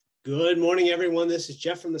Good morning, everyone. This is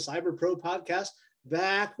Jeff from the Cyber Pro Podcast,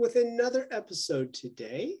 back with another episode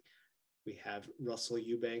today. We have Russell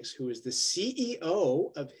Eubanks, who is the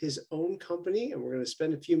CEO of his own company, and we're going to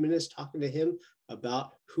spend a few minutes talking to him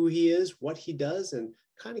about who he is, what he does, and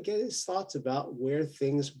kind of get his thoughts about where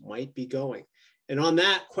things might be going. And on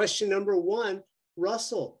that, question number one,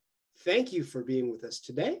 Russell, thank you for being with us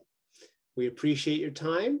today. We appreciate your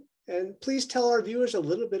time, and please tell our viewers a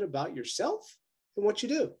little bit about yourself and what you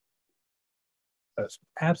do. It's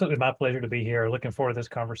absolutely my pleasure to be here. Looking forward to this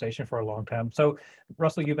conversation for a long time. So,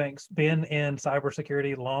 Russell Eubanks, been in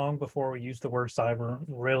cybersecurity long before we used the word cyber.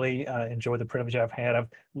 Really enjoyed the privilege I've had. I've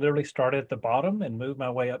literally started at the bottom and moved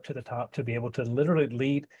my way up to the top to be able to literally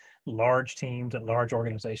lead large teams and large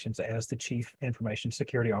organizations as the Chief Information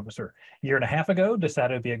Security Officer. A year and a half ago,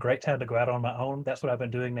 decided it'd be a great time to go out on my own. That's what I've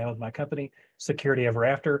been doing now with my company, Security Ever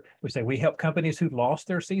After. We say we help companies who lost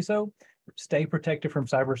their CISO stay protected from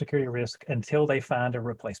cybersecurity risk until they find a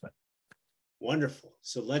replacement. Wonderful.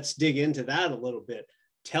 So let's dig into that a little bit.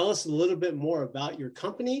 Tell us a little bit more about your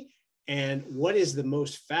company and what is the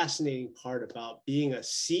most fascinating part about being a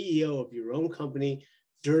CEO of your own company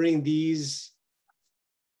during these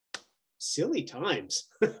silly times.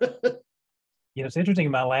 It's interesting.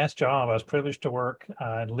 In my last job, I was privileged to work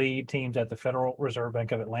and lead teams at the Federal Reserve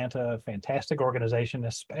Bank of Atlanta, a fantastic organization,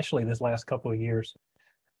 especially this last couple of years.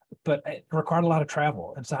 But it required a lot of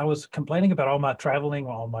travel. And so I was complaining about all my traveling,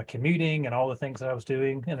 all my commuting and all the things that I was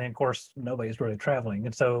doing. And then, of course, nobody's really traveling.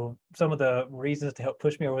 And so some of the reasons to help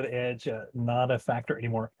push me over the edge, not a factor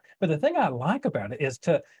anymore. But the thing I like about it is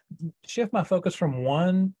to shift my focus from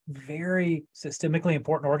one very systemically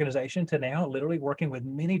important organization to now literally working with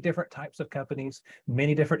many different types of companies,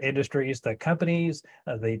 many different industries, the companies,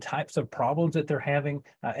 the types of problems that they're having,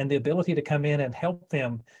 and the ability to come in and help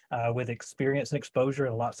them with experience and exposure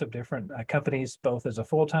in lots of different companies, both as a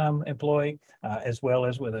full-time employee as well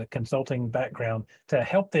as with a consulting background, to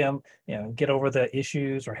help them get over the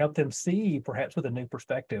issues or help them see perhaps with a new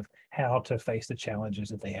perspective how to face the challenges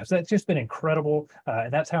that they have. So that's just been incredible.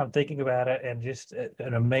 And that's how I'm thinking about it, and just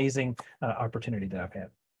an amazing opportunity that I've had.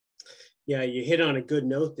 Yeah, you hit on a good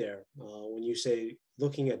note there when you say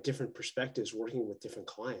looking at different perspectives, working with different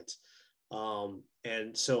clients.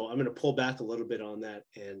 And so I'm going to pull back a little bit on that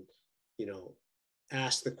and,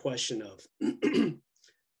 ask the question of,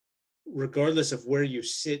 regardless of where you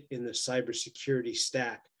sit in the cybersecurity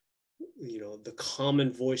stack, the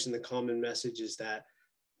common voice and the common message is that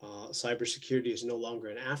cybersecurity is no longer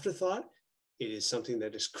an afterthought. It is something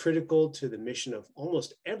that is critical to the mission of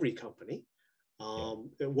almost every company,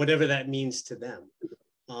 whatever that means to them.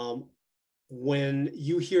 When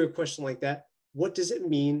you hear a question like that, what does it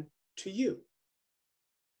mean to you?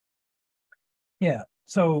 Yeah.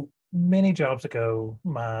 So many jobs ago,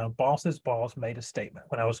 my boss's boss made a statement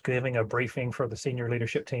when I was giving a briefing for the senior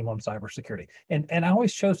leadership team on cybersecurity. And I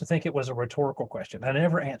always chose to think it was a rhetorical question. I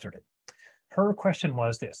never answered it. Her question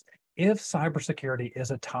was this: if cybersecurity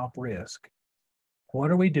is a top risk, what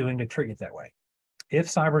are we doing to treat it that way? If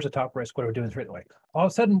cyber is a top risk, what are we doing to treat it that way? All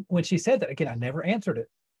of a sudden, when she said that, again, I never answered it,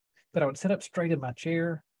 but I would sit up straight in my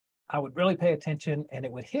chair. I would really pay attention, and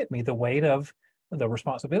it would hit me the weight of the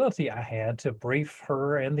responsibility I had to brief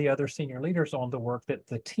her and the other senior leaders on the work that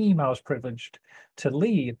the team I was privileged to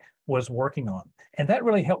lead was working on. And that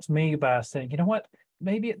really helps me by saying, you know what,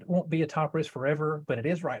 maybe it won't be a top risk forever, but it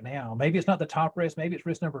is right now. Maybe it's not the top risk, maybe it's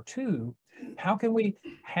risk number 2. How can we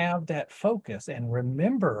have that focus and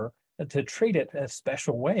remember to treat it a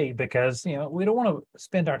special way? Because, we don't want to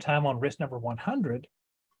spend our time on risk number 100,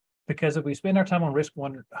 because if we spend our time on risk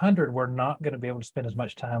 100, we're not going to be able to spend as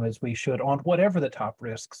much time as we should on whatever the top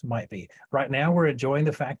risks might be. Right now, we're enjoying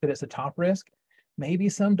the fact that it's a top risk. Maybe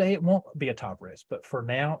someday it won't be a top risk, but for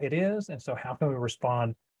now it is. And so how can we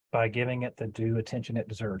respond by giving it the due attention it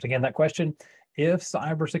deserves? Again, that question, if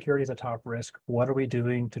cybersecurity is a top risk, what are we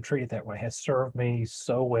doing to treat it that way, has served me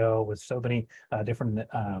so well with so many different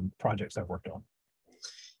projects I've worked on.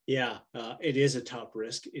 Yeah, it is a top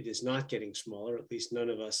risk. It is not getting smaller. At least none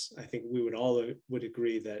of us, I think we would all would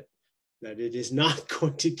agree that it is not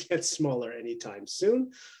going to get smaller anytime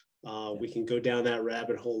soon. We can go down that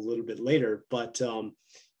rabbit hole a little bit later, but so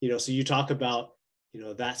you talk about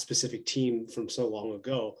that specific team from so long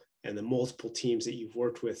ago and the multiple teams that you've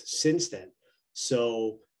worked with since then.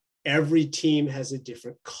 So every team has a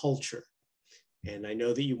different culture, and I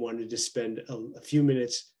know that you wanted to spend a few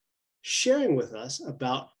minutes sharing with us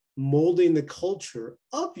about molding the culture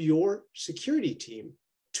of your security team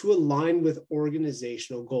to align with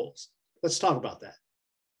organizational goals. Let's talk about that.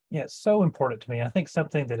 Yeah, it's so important to me. I think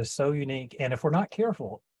something that is so unique, and if we're not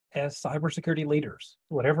careful, as cybersecurity leaders,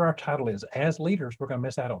 whatever our title is, as leaders, we're going to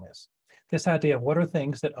miss out on this. This idea of what are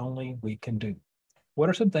things that only we can do? What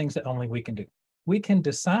are some things that only we can do? We can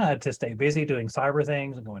decide to stay busy doing cyber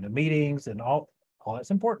things and going to meetings and all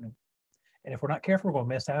that's important. And if we're not careful, we're going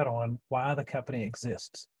to miss out on why the company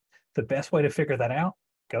exists. The best way to figure that out,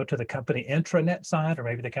 go to the company intranet site, or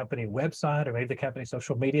maybe the company website, or maybe the company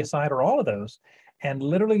social media site, or all of those, and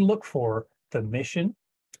literally look for the mission,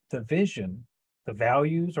 the vision, the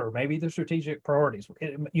values, or maybe the strategic priorities.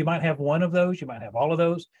 You might have one of those, you might have all of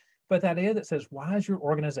those, but that idea that says, why is your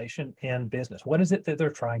organization in business? What is it that they're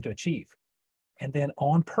trying to achieve? And then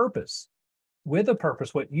on purpose, with a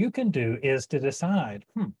purpose, what you can do is to decide,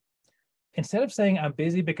 instead of saying I'm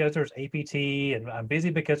busy because there's APT and I'm busy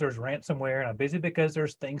because there's ransomware and I'm busy because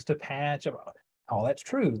there's things to patch, all that's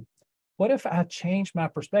true. What if I change my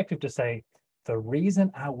perspective to say, the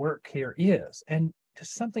reason I work here is, and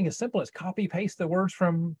just something as simple as copy paste the words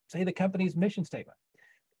from, say, the company's mission statement.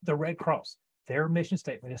 The Red Cross, their mission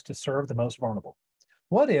statement is to serve the most vulnerable.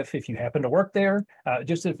 What if you happen to work there,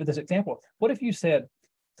 just for this example, what if you said,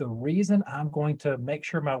 the reason I'm going to make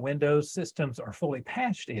sure my Windows systems are fully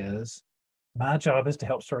patched is my job is to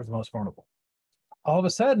help serve the most vulnerable. All of a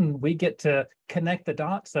sudden, we get to connect the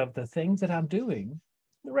dots of the things that I'm doing.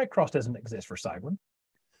 The Red Cross doesn't exist for cyber,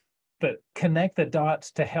 but connect the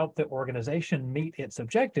dots to help the organization meet its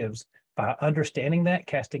objectives by understanding that,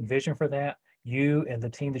 casting vision for that. You and the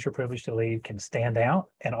team that you're privileged to lead can stand out.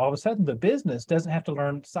 And all of a sudden, the business doesn't have to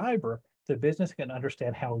learn cyber. The business can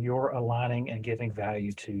understand how you're aligning and giving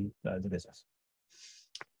value to the business.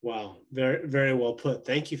 Wow, very, very well put.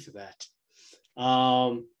 Thank you for that.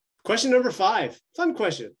 Question number 5, fun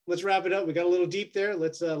question. Let's wrap it up. We got a little deep there.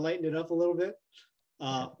 Let's lighten it up a little bit.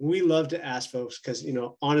 We love to ask folks because,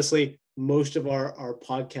 honestly, most of our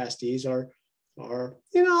podcastees are,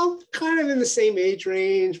 kind of in the same age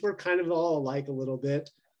range. We're kind of all alike a little bit.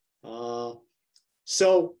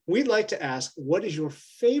 So we'd like to ask, what is your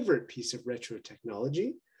favorite piece of retro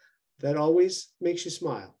technology that always makes you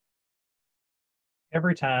smile?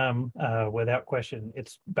 Every time, without question,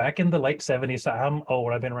 it's back in the late 70s. I'm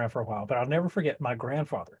old, I've been around for a while, but I'll never forget my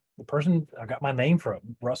grandfather, the person I got my name from,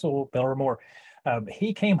 Russell Bellermore.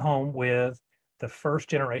 He came home with the first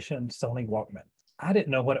generation Sony Walkman. I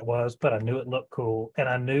didn't know what it was, but I knew it looked cool, and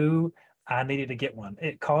I knew I needed to get one.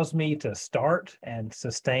 It caused me to start and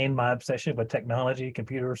sustain my obsession with technology,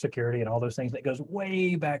 computer security, and all those things that goes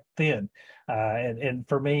way back then. And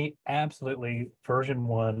for me, absolutely version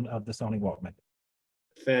 1 of the Sony Walkman.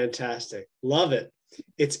 Fantastic. Love it.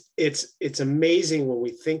 It's amazing when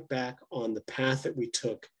we think back on the path that we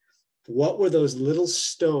took. What were those little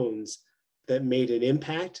stones that made an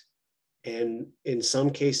impact and in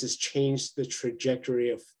some cases changed the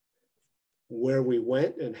trajectory of where we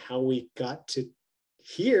went and how we got to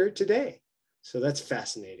here today? So that's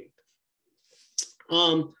fascinating.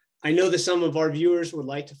 I know that some of our viewers would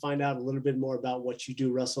like to find out a little bit more about what you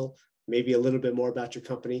do, Russell, maybe a little bit more about your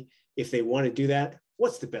company. If they want to do that,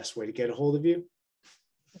 what's the best way to get a hold of you?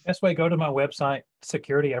 The best way, go to my website,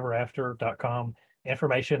 securityeverafter.com.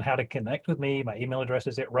 Information, how to connect with me. My email address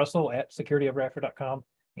is at russell@securityeverafter.com.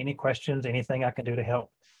 Any questions, anything I can do to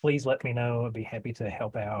help, please let me know. I'd be happy to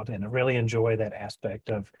help out, and I really enjoy that aspect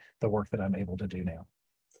of the work that I'm able to do now.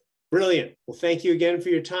 Brilliant. Well, thank you again for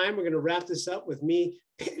your time. We're going to wrap this up with me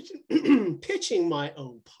pitching my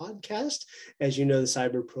own podcast. As you know, the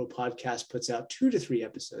Cyber Pro podcast puts out 2 to 3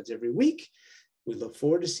 episodes every week. We look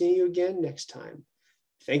forward to seeing you again next time.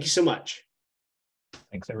 Thank you so much.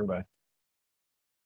 Thanks, everybody.